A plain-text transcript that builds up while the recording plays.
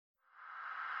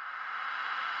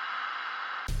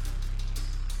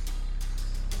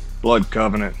Blood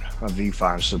Covenant, a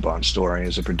V5 Saban story,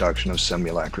 is a production of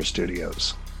Simulacra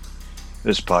Studios.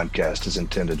 This podcast is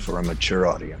intended for a mature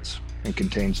audience and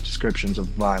contains descriptions of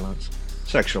violence,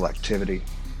 sexual activity,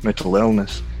 mental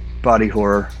illness, body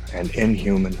horror, and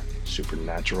inhuman,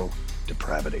 supernatural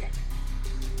depravity.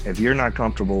 If you're not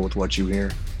comfortable with what you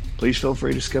hear, please feel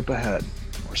free to skip ahead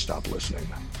or stop listening.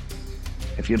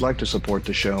 If you'd like to support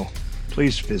the show,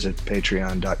 please visit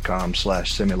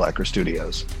patreon.com/Simulacra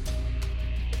Studios.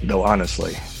 Though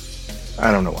honestly,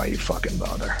 I don't know why you fucking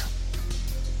bother.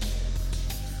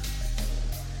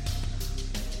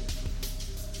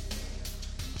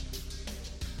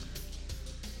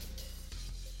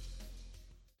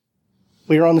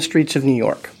 We are on the streets of New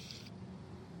York.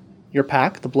 Your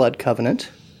pack, the Blood Covenant,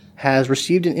 has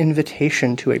received an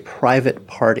invitation to a private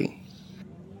party.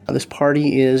 This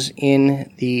party is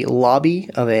in the lobby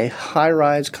of a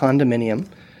high-rise condominium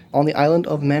on the island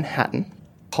of Manhattan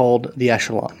called the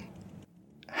Echelon.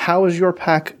 How is your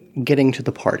pack getting to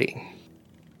the party?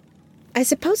 I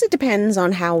suppose it depends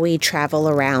on how we travel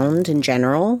around in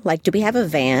general. Like, do we have a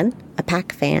van? A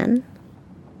pack van?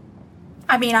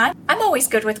 I mean, I'm always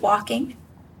good with walking.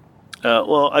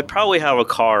 Well, I probably have a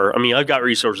car. I mean, I've got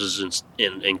resources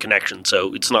in connection,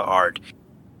 so it's not hard.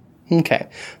 Okay,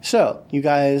 so you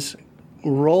guys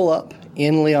roll up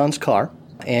in Leon's car,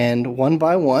 and one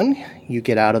by one, you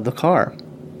get out of the car.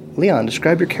 Leon,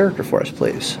 describe your character for us,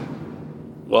 please.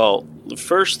 Well, the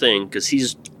first thing, because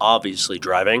he's obviously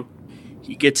driving,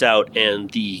 he gets out,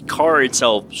 and the car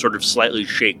itself sort of slightly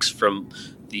shakes from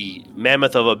the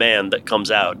mammoth of a man that comes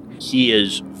out. He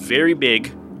is very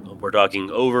big. We're talking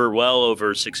well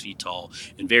over 6 feet tall,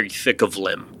 and very thick of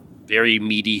limb. Very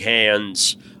meaty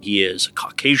hands. He is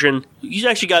Caucasian. He's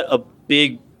actually got a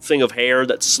big thing of hair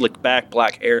that's slicked back,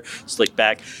 black hair, slicked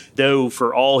back. Though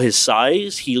for all his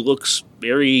size, he looks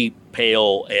very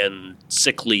pale and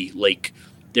sickly, like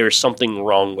there's something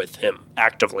wrong with him,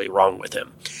 actively wrong with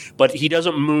him. But he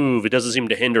doesn't move. It doesn't seem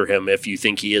to hinder him if you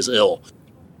think he is ill.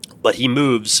 But he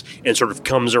moves and sort of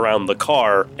comes around the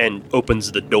car and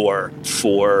opens the door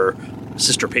for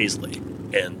Sister Paisley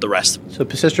and the rest. So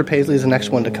Sister Paisley is the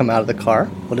next one to come out of the car.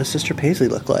 What does Sister Paisley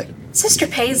look like? Sister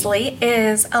Paisley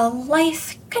is a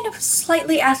lithe, kind of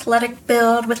slightly athletic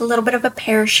build with a little bit of a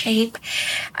pear shape.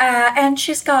 And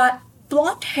she's got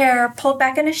blonde hair pulled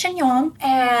back in a chignon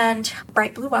and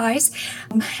bright blue eyes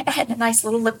and a nice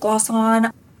little lip gloss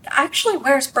on. Actually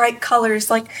wears bright colors,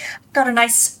 like got a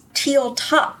nice teal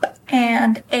top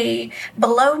and a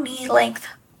below knee length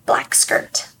black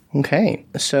skirt. Okay,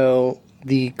 so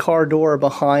the car door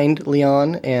behind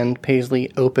Leon and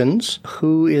Paisley opens.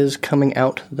 Who is coming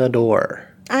out the door?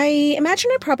 I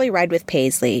imagine I'd probably ride with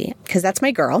Paisley, because that's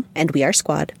my girl, and we are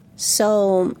squad.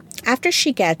 So after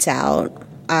she gets out,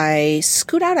 I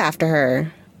scoot out after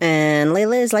her, and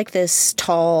Layla is like this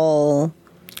tall,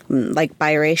 like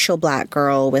biracial black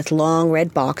girl with long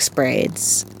red box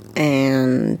braids,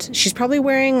 and she's probably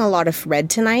wearing a lot of red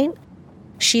tonight.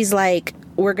 She's like,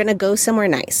 we're gonna go somewhere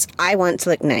nice. I want to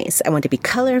look nice. I want to be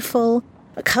colorful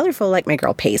like my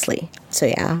girl Paisley. So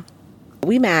yeah,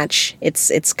 we match.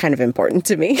 It's kind of important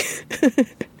to me.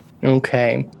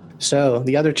 Okay. So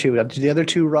the other two, did the other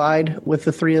two ride with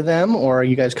the three of them, or are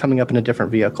you guys coming up in a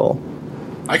different vehicle?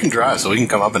 I can drive, so we can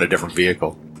come up in a different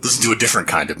vehicle. Listen to a different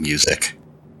kind of music.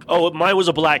 Oh, mine was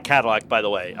a black Cadillac, by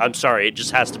the way. I'm sorry, it just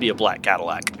has to be a black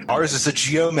Cadillac. Ours is a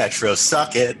Geo Metro.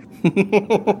 Suck it.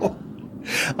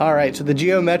 All right, so the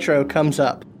Geo Metro comes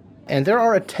up, and there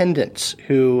are attendants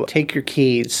who take your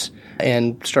keys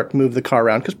and start to move the car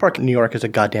around, because parking in New York is a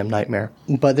goddamn nightmare.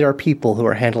 But there are people who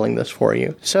are handling this for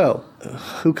you. So,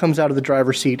 who comes out of the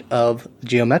driver's seat of the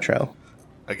Geo Metro?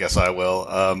 I guess I will.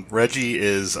 Reggie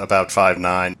is about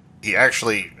 5'9". He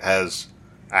actually has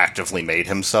actively made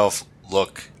himself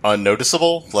look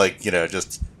unnoticeable. Like,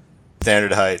 just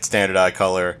standard height, standard eye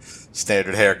color,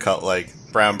 standard haircut, like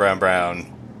brown.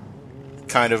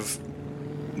 Kind of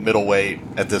middleweight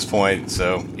at this point,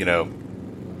 so,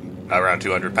 around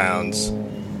 200 pounds.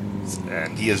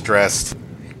 And he is dressed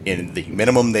in the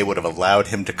minimum they would have allowed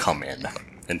him to come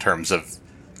in terms of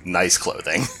nice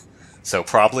clothing. So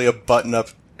probably a button-up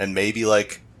and maybe,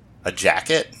 like, a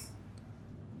jacket.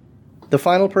 The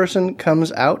final person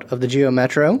comes out of the Geo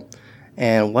Metro,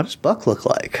 and what does Buck look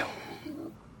like?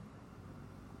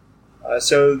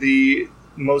 So the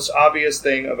most obvious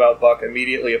thing about Buck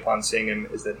immediately upon seeing him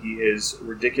is that he is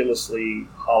ridiculously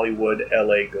Hollywood,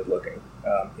 LA good-looking.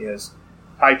 He has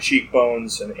high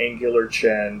cheekbones, an angular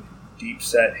chin,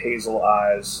 deep-set hazel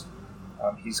eyes.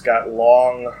 He's got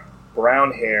long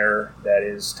brown hair that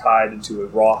is tied into a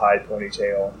rawhide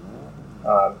ponytail,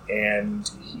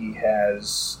 and he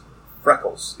has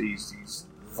freckles, these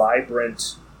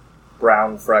vibrant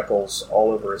brown freckles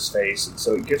all over his face, and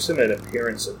so it gives him an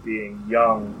appearance of being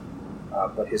young,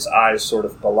 but his eyes sort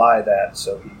of belie that,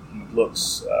 so he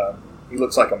looks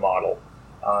like a model.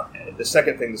 The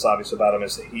second thing that's obvious about him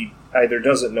is that he either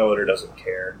doesn't know it or doesn't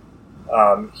care.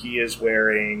 He is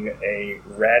wearing a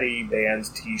Ratty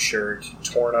Band t-shirt,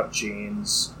 torn up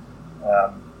jeans,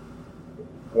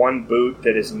 one boot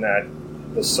that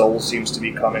the sole seems to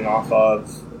be coming off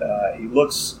of. He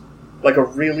looks like a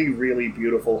really, really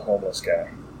beautiful homeless guy.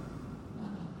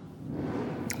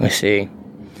 I see.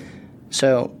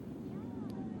 So,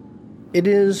 it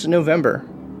is November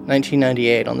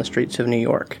 1998 on the streets of New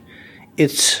York.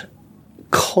 It's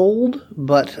cold,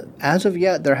 but as of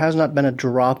yet, there has not been a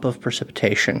drop of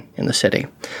precipitation in the city.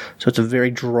 So it's a very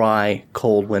dry,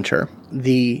 cold winter.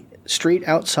 The street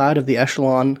outside of the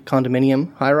Echelon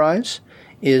condominium high-rise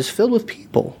is filled with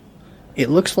people. It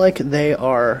looks like they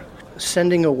are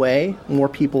sending away more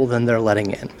people than they're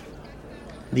letting in.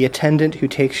 The attendant who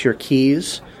takes your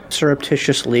keys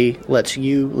surreptitiously lets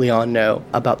you, Leon, know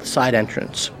about the side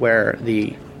entrance where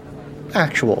the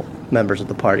actual members of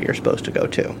the party are supposed to go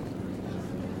to.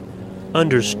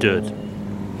 Understood.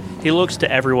 He looks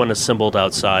to everyone assembled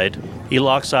outside. He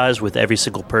locks eyes with every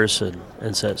single person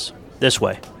and says, "This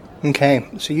way." Okay,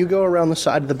 so you go around the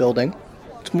side of the building.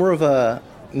 It's more of a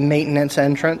maintenance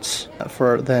entrance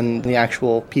than the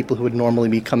actual people who would normally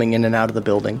be coming in and out of the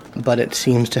building, but it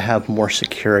seems to have more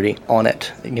security on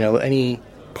it. You know, any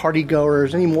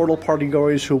partygoers, any mortal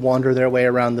partygoers who wander their way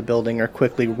around the building are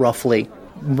quickly, roughly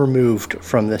removed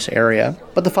from this area.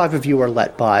 But the five of you are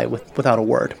let by without a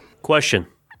word. Question.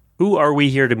 Who are we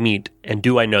here to meet, and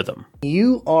do I know them?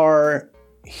 You are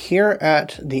here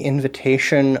at the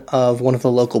invitation of one of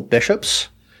the local bishops.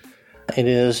 It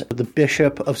is the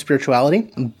Bishop of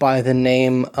Spirituality by the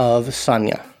name of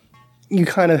Sanya. You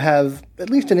kind of have at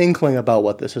least an inkling about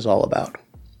what this is all about.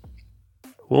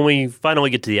 When we finally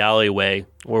get to the alleyway,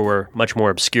 where we're much more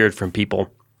obscured from people,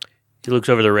 he looks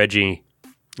over to Reggie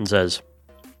and says,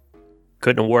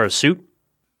 "Couldn't have wore a suit?"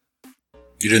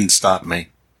 You didn't stop me.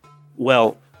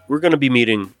 Well, we're going to be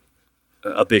meeting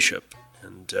a bishop,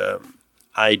 and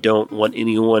I don't want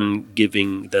anyone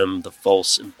giving them the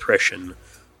false impression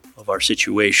of our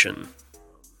situation.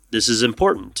 This is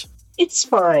important. It's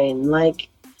fine. Like,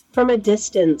 from a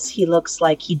distance, he looks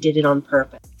like he did it on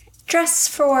purpose. Dress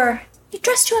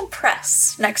to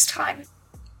impress next time.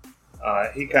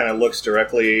 He kind of looks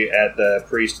directly at the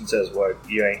priest and says, "What,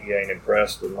 you ain't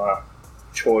impressed with my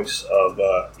choice of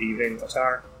evening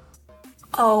attire?"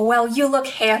 Oh, well, you look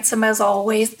handsome as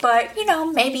always, but,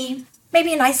 maybe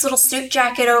a nice little suit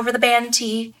jacket over the band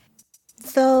tee.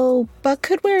 Though Buck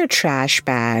could wear a trash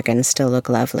bag and still look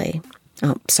lovely.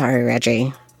 Oh, sorry,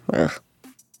 Reggie. Ugh.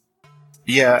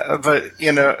 Yeah, but,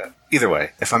 either way,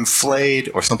 if I'm flayed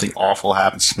or something awful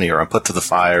happens to me or I'm put to the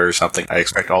fire or something, I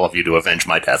expect all of you to avenge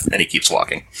my death. And he keeps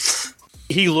walking.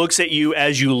 He looks at you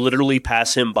as you literally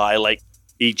pass him by, like,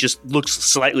 he just looks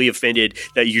slightly offended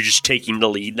that you're just taking the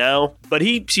lead now. But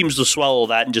he seems to swallow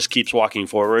that and just keeps walking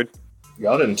forward.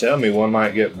 Y'all didn't tell me one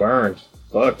might get burned.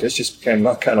 Fuck, this just became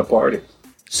my kind of party.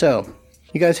 So,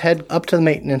 you guys head up to the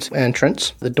maintenance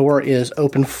entrance. The door is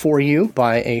opened for you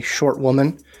by a short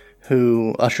woman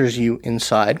who ushers you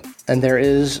inside. And there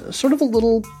is sort of a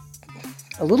little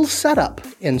setup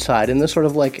inside in this sort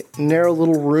of like narrow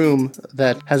little room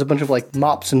that has a bunch of like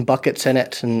mops and buckets in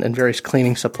it and various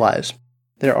cleaning supplies.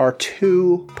 There are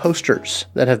 2 posters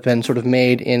that have been sort of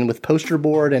made in with poster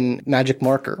board and magic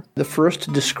marker. The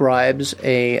first describes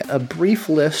a brief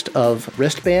list of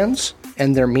wristbands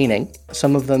and their meaning.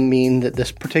 Some of them mean that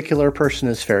this particular person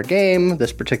is fair game,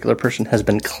 this particular person has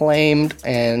been claimed,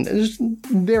 and there's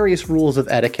various rules of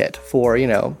etiquette for,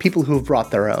 people who've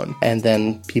brought their own, and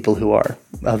then people who are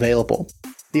available.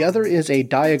 The other is a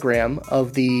diagram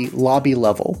of the lobby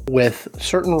level with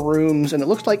certain rooms, and it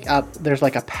looks like there's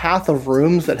like a path of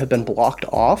rooms that have been blocked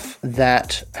off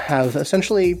that have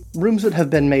essentially rooms that have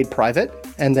been made private,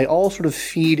 and they all sort of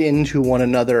feed into one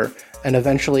another, and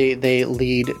eventually they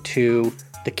lead to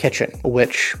the kitchen,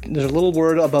 which there's a little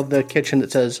word above the kitchen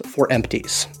that says, "for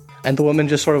empties." And the woman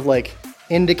just sort of like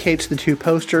indicates the 2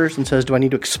 posters and says, "Do I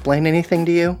need to explain anything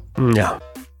to you?" No,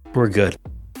 we're good.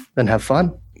 Then have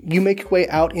fun. You make your way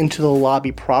out into the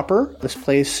lobby proper. This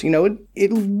place,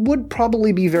 it would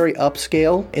probably be very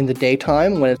upscale in the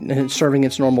daytime when it's serving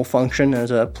its normal function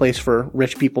as a place for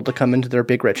rich people to come into their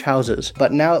big rich houses.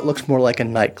 But now it looks more like a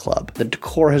nightclub. The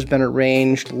decor has been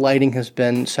arranged, lighting has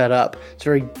been set up. It's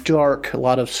very dark, a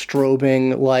lot of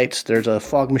strobing lights. There's a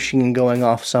fog machine going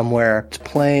off somewhere. It's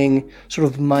playing sort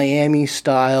of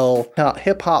Miami-style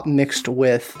hip-hop mixed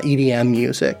with EDM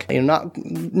music.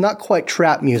 Not quite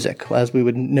trap music, as we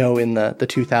would know in the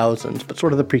 2000s, but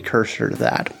sort of the precursor to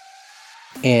that.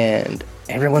 And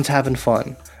everyone's having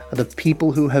fun. The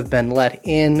people who have been let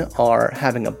in are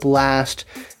having a blast.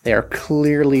 There are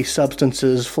clearly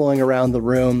substances flowing around the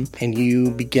room, and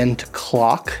you begin to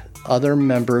clock other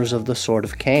members of the Sword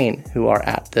of Cain who are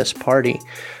at this party.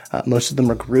 Most of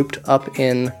them are grouped up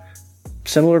in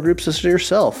similar groups as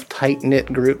yourself,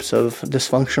 tight-knit groups of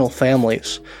dysfunctional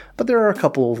families, but there are a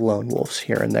couple of lone wolves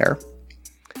here and there.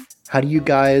 How do you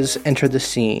guys enter the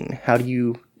scene? How do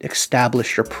you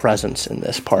establish your presence in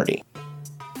this party?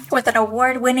 With an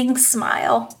award-winning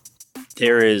smile.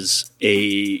 There is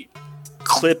a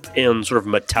clip and sort of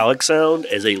metallic sound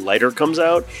as a lighter comes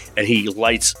out, and he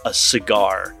lights a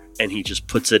cigar, and he just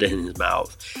puts it in his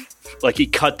mouth. Like he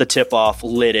cut the tip off,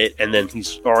 lit it, and then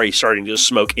he's already starting to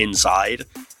smoke inside.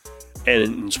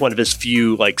 And it's one of his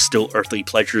few, still earthly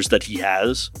pleasures that he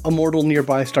has. A mortal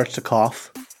nearby starts to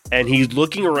cough. And he's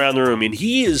looking around the room, and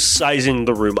he is sizing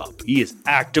the room up. He is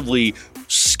actively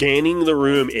scanning the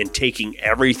room and taking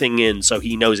everything in so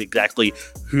he knows exactly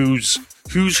who's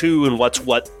who and what's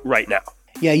what right now.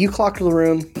 Yeah, you clocked the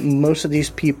room. Most of these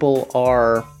people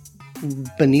are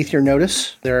beneath your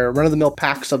notice. They're run-of-the-mill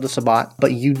packs of the Sabbat,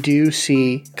 but you do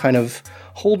see kind of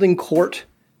holding court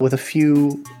with a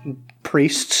few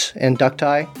priests and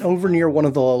ducti over near one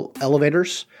of the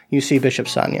elevators. You see Bishop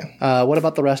Sanya. What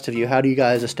about the rest of you? How do you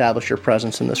guys establish your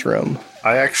presence in this room?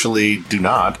 I actually do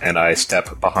not, and I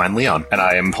step behind Leon, and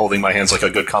I am holding my hands like a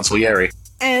good consigliere.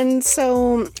 And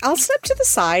so I'll step to the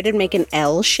side and make an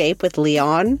L shape with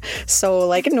Leon so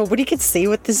nobody can see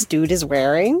what this dude is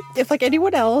wearing. If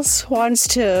anyone else wants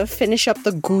to finish up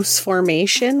the goose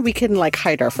formation, we can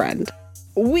hide our friend.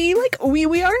 We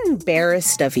aren't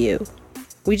embarrassed of you.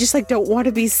 We just don't want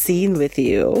to be seen with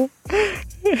you.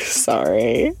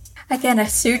 Sorry. Again, a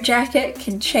suit jacket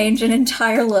can change an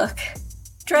entire look.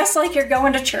 Dress like you're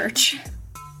going to church.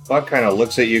 Buck kind of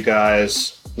looks at you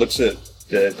guys, looks at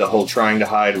the whole trying to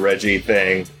hide Reggie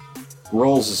thing,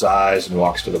 rolls his eyes, and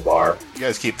walks to the bar. You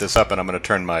guys keep this up, and I'm going to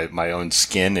turn my own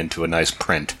skin into a nice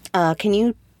print. Can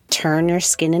you turn your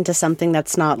skin into something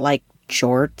that's not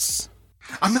jorts?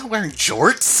 I'm not wearing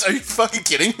jorts? Are you fucking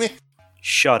kidding me?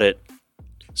 Shut it.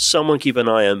 Someone keep an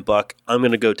eye on Buck. I'm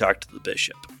going to go talk to the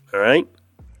bishop. All right?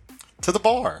 To the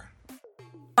bar.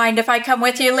 Mind if I come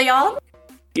with you, Leon?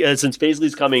 Yeah, since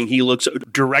Paisley's coming, he looks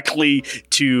directly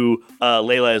to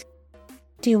Layla.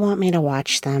 Do you want me to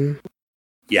watch them?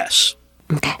 Yes.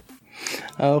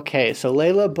 Okay, so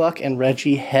Layla, Buck, and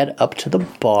Reggie head up to the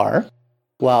bar,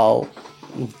 while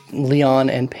Leon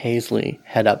and Paisley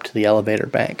head up to the elevator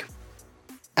bank.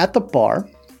 At the bar,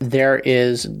 there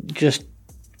is just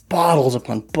bottles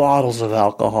upon bottles of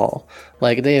alcohol.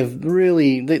 They have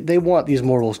really, they want these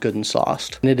mortals good and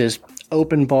sauced. And it is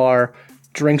open bar,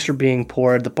 drinks are being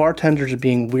poured, the bartenders are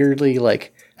being weirdly,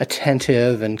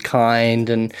 attentive and kind,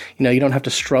 and, you don't have to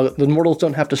struggle, the mortals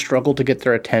don't have to struggle to get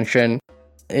their attention.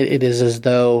 It is as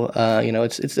though,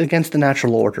 it's against the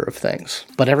natural order of things,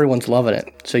 but everyone's loving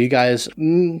it. So you guys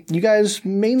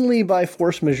mainly by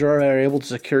force majeure are able to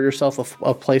secure yourself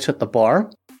a place at the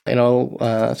bar.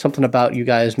 Something about you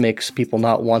guys makes people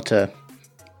not want to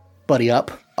buddy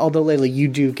up. Although, Layla, you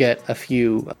do get a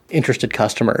few interested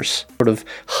customers sort of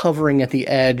hovering at the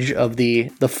edge of the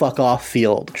fuck off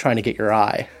field, trying to get your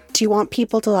eye. Do you want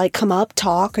people to come up,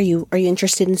 talk? Are you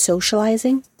interested in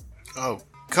socializing? Oh,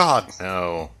 God,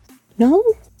 no. No?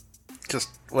 Just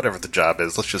whatever the job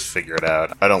is, let's just figure it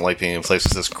out. I don't like being in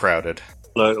places this crowded.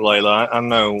 Look, Layla, I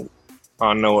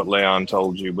know what Leon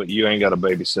told you, but you ain't got to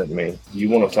babysit me. You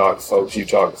want to talk to folks, you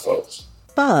talk to folks.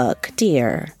 Buck,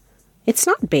 dear, it's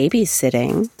not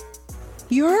babysitting.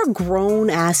 You're a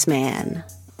grown-ass man.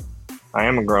 I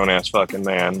am a grown-ass fucking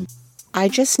man. I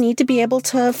just need to be able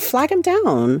to flag him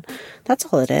down. That's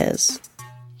all it is.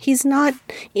 He's not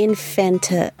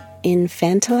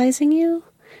infantilizing you?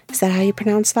 Is that how you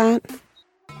pronounce that?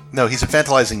 No, he's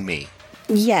infantilizing me.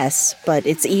 Yes, but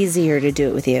it's easier to do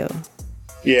it with you.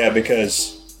 Yeah,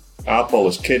 because I'll pull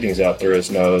his kidneys out through his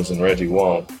nose and Reggie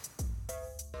won't.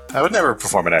 I would never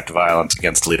perform an act of violence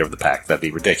against the leader of the pack. That'd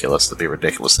be ridiculous. That'd be a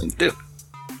ridiculous thing to do.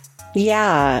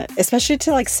 Yeah, especially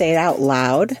to like say it out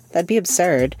loud. That'd be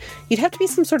absurd. You'd have to be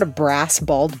some sort of brass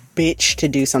bald bitch to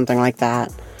do something like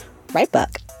that. Right,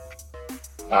 Buck?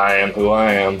 I am who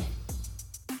I am.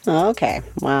 Okay,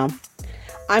 well,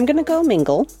 I'm gonna go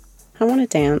mingle. I want to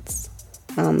dance.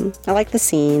 I like the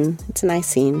scene. It's a nice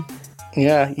scene.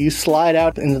 Yeah, you slide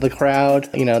out into the crowd.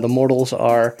 You know, the mortals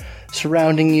are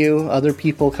surrounding you. Other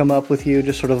people come up with you,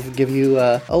 just sort of give you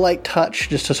a light touch,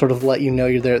 just to sort of let you know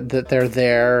you're there, that they're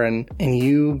there, and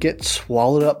you get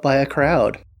swallowed up by a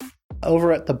crowd.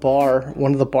 Over at the bar,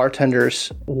 one of the bartenders,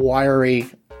 wiry,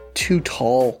 too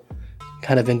tall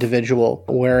kind of individual,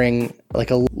 wearing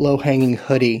like a low-hanging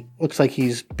hoodie, looks like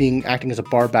he's acting as a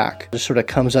bar back, just sort of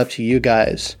comes up to you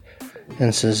guys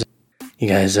and says, "You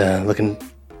guys looking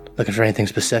for anything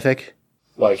specific?"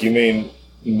 Like, you mean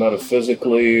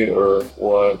metaphysically, or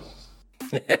what?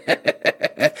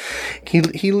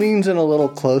 He leans in a little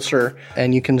closer,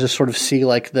 and you can just sort of see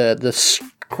like the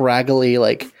scraggly,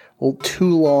 like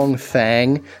too long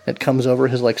fang that comes over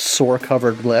his like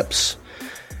sore-covered lips.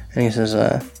 And he says,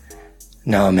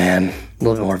 "No, man, a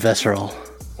little bit more visceral.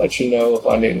 Let you know if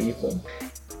I need anything."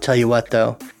 Tell you what,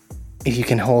 though, if you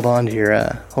can hold on to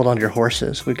your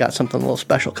horses, we've got something a little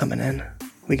special coming in.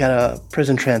 We got a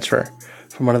prison transfer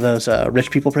from one of those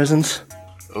rich people prisons.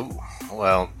 Ooh,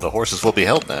 well, the horses will be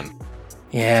held then.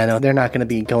 Yeah, no, they're not going to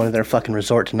be going to their fucking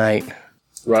resort tonight.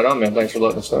 Right on, man. Thanks for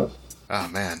letting us know. Oh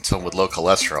man, someone with low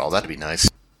cholesterol, that'd be nice.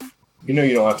 You know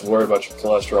you don't have to worry about your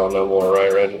cholesterol no more,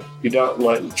 right, Reggie? You don't,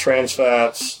 like, trans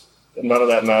fats, none of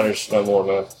that matters no more,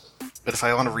 man. But if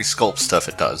I want to resculpt stuff,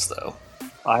 it does, though.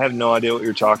 I have no idea what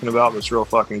you're talking about, but it's real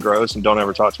fucking gross, and don't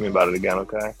ever talk to me about it again,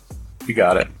 okay? You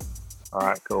got it. All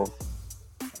right, cool.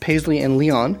 Paisley and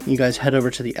Leon, you guys head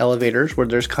over to the elevators where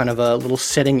there's kind of a little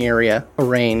sitting area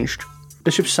arranged.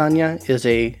 Bishop Sanya is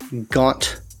a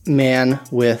gaunt man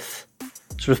with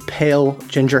sort of pale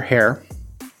ginger hair.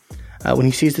 When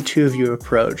he sees the two of you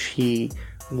approach, he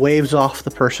waves off the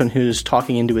person who's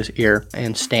talking into his ear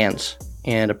and stands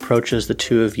and approaches the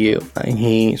two of you. And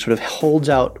he sort of holds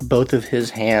out both of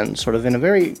his hands, sort of in a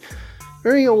very,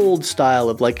 very old style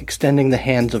of like extending the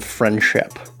hands of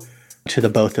friendship to the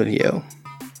both of you.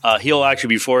 He'll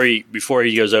actually, before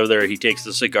he goes over there, he takes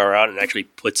the cigar out and actually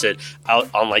puts it out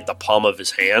on like the palm of his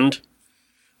hand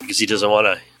because he doesn't want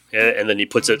to. And then he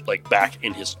puts it like back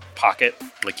in his pocket,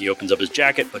 like he opens up his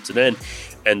jacket, puts it in,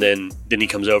 and then he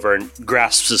comes over and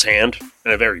grasps his hand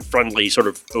in a very friendly, sort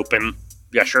of open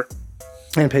gesture.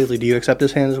 And Paisley, do you accept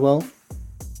his hand as well?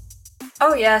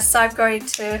 Oh yes, I'm going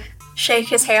to shake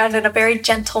his hand in a very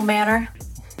gentle manner.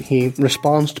 He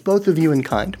responds to both of you in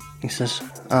kind. He says,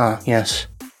 yes.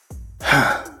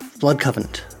 Blood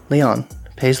Covenant. Leon,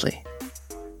 Paisley.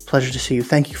 Pleasure to see you.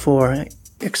 Thank you for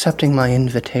accepting my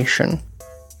invitation.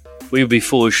 We would be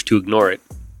foolish to ignore it.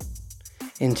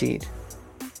 Indeed.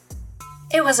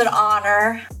 It was an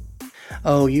honor.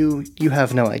 Oh, you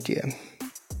have no idea.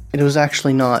 It was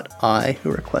actually not I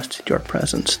who requested your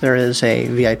presence. There is a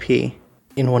VIP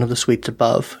in one of the suites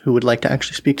above who would like to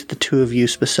actually speak to the two of you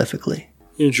specifically.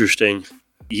 Interesting.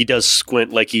 He does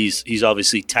squint like he's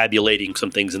obviously tabulating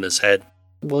some things in his head.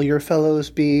 Will your fellows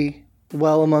be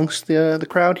well amongst the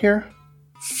crowd here?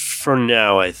 For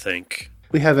now, I think.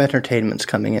 We have entertainments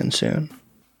coming in soon.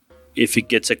 If it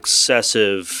gets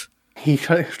excessive... He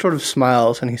sort of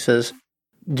smiles and he says,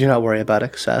 "Do not worry about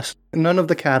excess. None of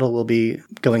the cattle will be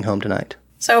going home tonight."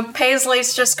 So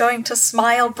Paisley's just going to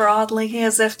smile broadly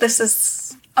as if this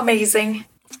is amazing.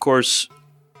 Of course,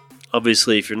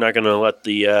 obviously, if you're not going to let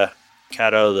the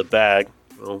cat out of the bag,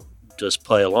 well, just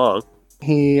play along.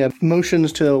 He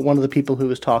motions to one of the people who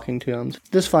was talking to him.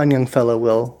 "This fine young fellow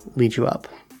will lead you up."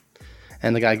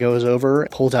 And the guy goes over,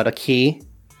 pulls out a key,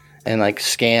 and like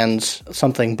scans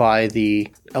something by the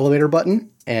elevator button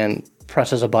and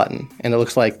presses a button. And it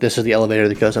looks like this is the elevator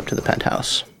that goes up to the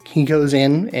penthouse. He goes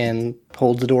in and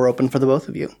holds the door open for the both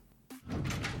of you.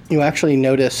 You actually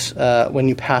notice when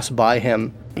you pass by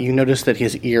him, you notice that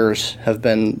his ears have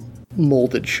been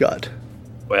molded shut.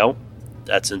 Well,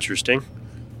 that's interesting.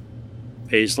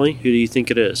 Paisley, who do you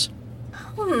think it is?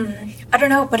 I don't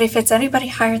know, but if it's anybody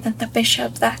higher than the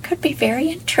bishop, that could be very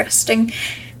interesting.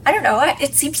 I don't know,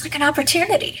 it seems like an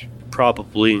opportunity.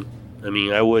 Probably. I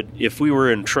mean, I would, if we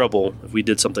were in trouble, if we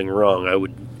did something wrong,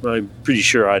 I'm pretty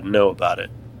sure I'd know about it.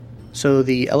 So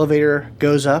the elevator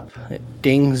goes up, it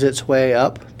dings its way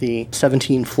up the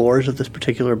 17 floors of this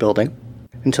particular building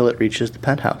until it reaches the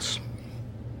penthouse.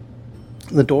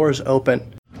 The doors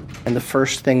open, and the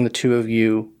first thing the two of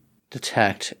you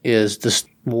detect is this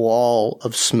wall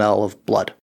of smell of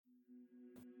blood.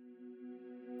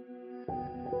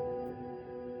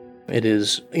 It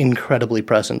is incredibly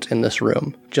present in this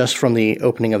room, just from the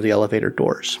opening of the elevator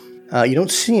doors. You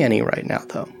don't see any right now,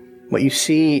 though. What you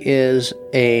see is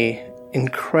a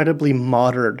incredibly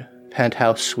modern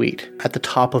penthouse suite at the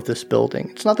top of this building.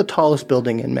 It's not the tallest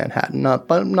building in Manhattan, not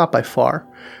by far,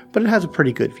 but it has a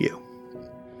pretty good view.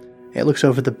 It looks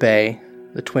over the bay.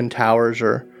 The Twin Towers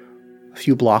are a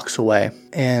few blocks away,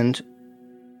 and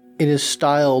it is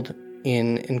styled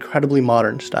in incredibly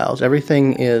modern styles.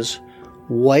 Everything is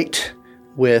white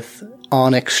with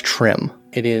onyx trim.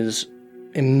 It is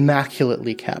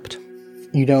immaculately kept.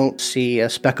 You don't see a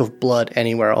speck of blood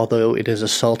anywhere, although it is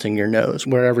assaulting your nose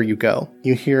wherever you go.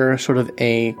 You hear sort of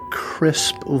a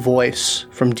crisp voice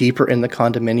from deeper in the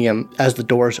condominium as the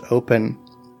doors open.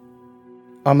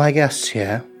 "Are my guests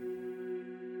here?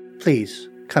 Please,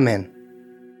 come in."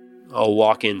 I'll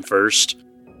walk in first.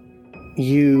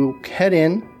 You head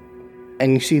in,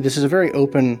 and you see this is a very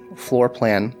open floor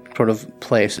plan sort of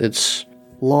place. It's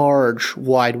large,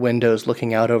 wide windows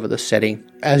looking out over the city.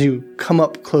 As you come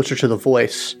up closer to the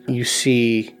voice, you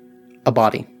see a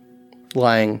body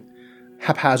lying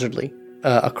haphazardly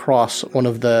across one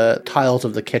of the tiles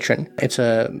of the kitchen. It's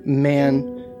a man,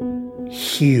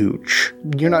 huge.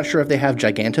 You're not sure if they have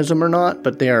gigantism or not,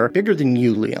 but they are bigger than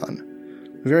you, Leon.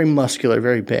 Very muscular,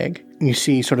 very big. You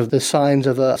see sort of the signs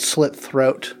of a slit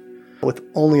throat with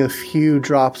only a few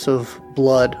drops of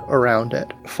blood around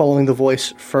it. Following the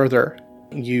voice further,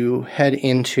 you head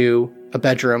into a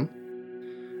bedroom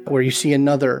where you see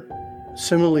another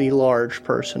similarly large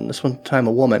person, this one time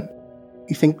a woman.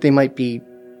 You think they might be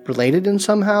related in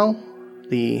somehow?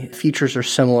 The features are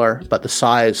similar, but the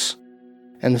size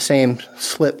and the same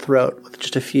slit throat with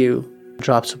just a few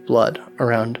drops of blood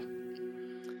around.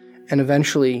 And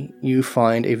eventually you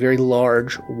find a very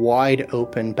large, wide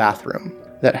open bathroom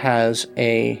that has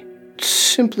a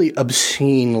simply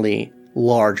obscenely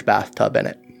large bathtub in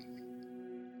it.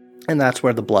 And that's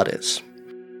where the blood is.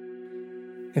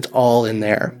 It's all in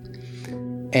there.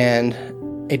 And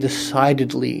a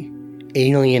decidedly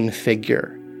alien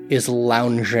figure is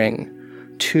lounging,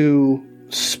 two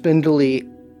spindly,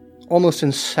 almost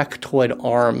insectoid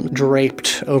arms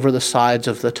draped over the sides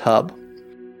of the tub.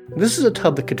 This is a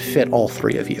tub that could fit all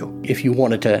three of you if you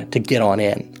wanted to get on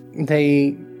in.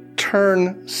 They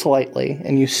turn slightly,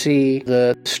 and you see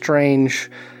the strange,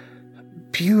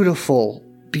 beautiful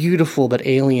but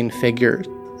alien figure.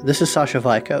 This is Sasha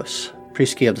Vikos,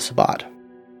 Priesky of the Sabbat.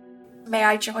 May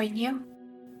I join you?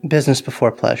 Business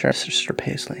before pleasure, Sister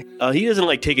Paisley. He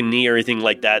doesn't take a knee or anything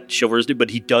like that, Chivalrous did, but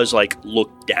he does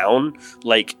look down.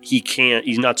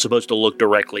 He's not supposed to look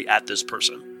directly at this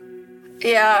person.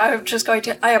 Yeah, I'm just going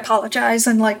to, I apologize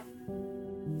and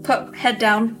put head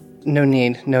down. No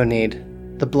need.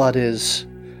 The blood is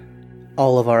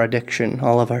all of our addiction,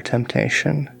 all of our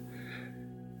temptation.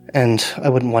 And I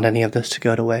wouldn't want any of this to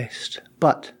go to waste.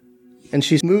 And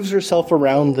she moves herself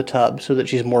around the tub so that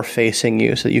she's more facing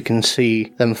you, so that you can see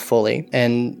them fully.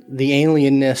 And the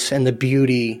alienness and the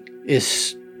beauty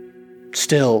is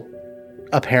still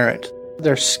apparent.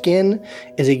 Their skin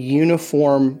is a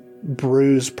uniform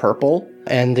bruised purple,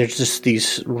 and there's just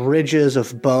these ridges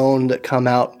of bone that come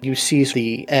out. You see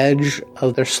the edge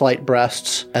of their slight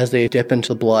breasts as they dip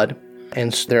into blood.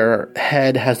 And their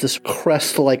head has this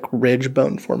crest-like ridge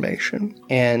bone formation.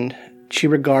 And she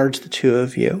regards the two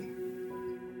of you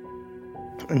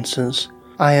and says,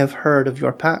 "I have heard of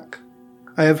your pack.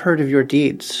 I have heard of your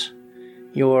deeds.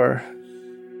 Your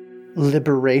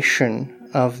liberation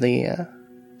of the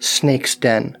Snake's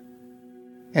Den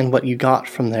and what you got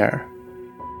from there.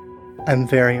 I'm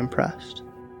very impressed."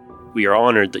 We are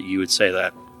honored that you would say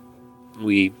that.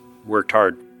 We worked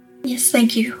hard. Yes,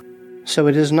 thank you. So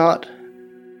it is not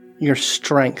your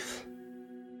strength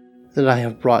that I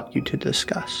have brought you to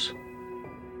discuss.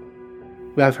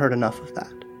 I've heard enough of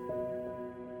that.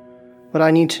 What I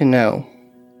need to know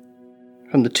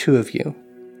from the two of you,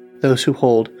 those who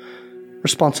hold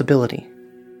responsibility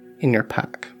in your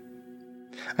pack,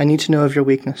 I need to know of your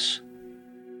weakness.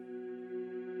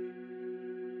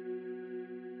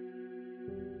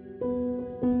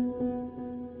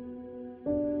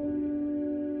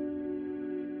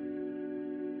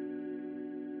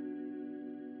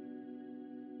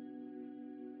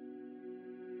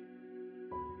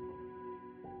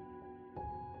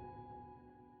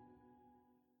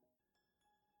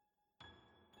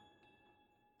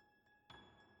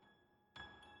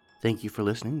 Thank you for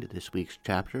listening to this week's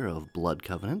chapter of Blood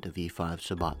Covenant, a V5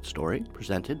 Sabbat story,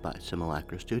 presented by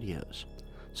Simulacra Studios.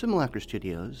 Simulacra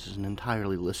Studios is an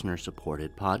entirely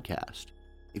listener-supported podcast.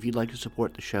 If you'd like to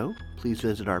support the show, please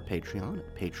visit our Patreon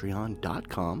at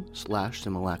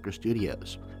patreon.com/Simulacra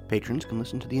Studios. Patrons can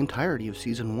listen to the entirety of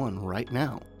Season 1 right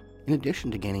now. in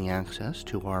addition to gaining access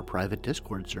to our private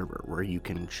Discord server, where you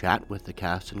can chat with the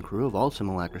cast and crew of all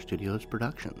Simulacra Studios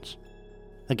productions.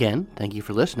 Again, thank you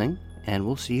for listening, and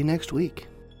we'll see you next week.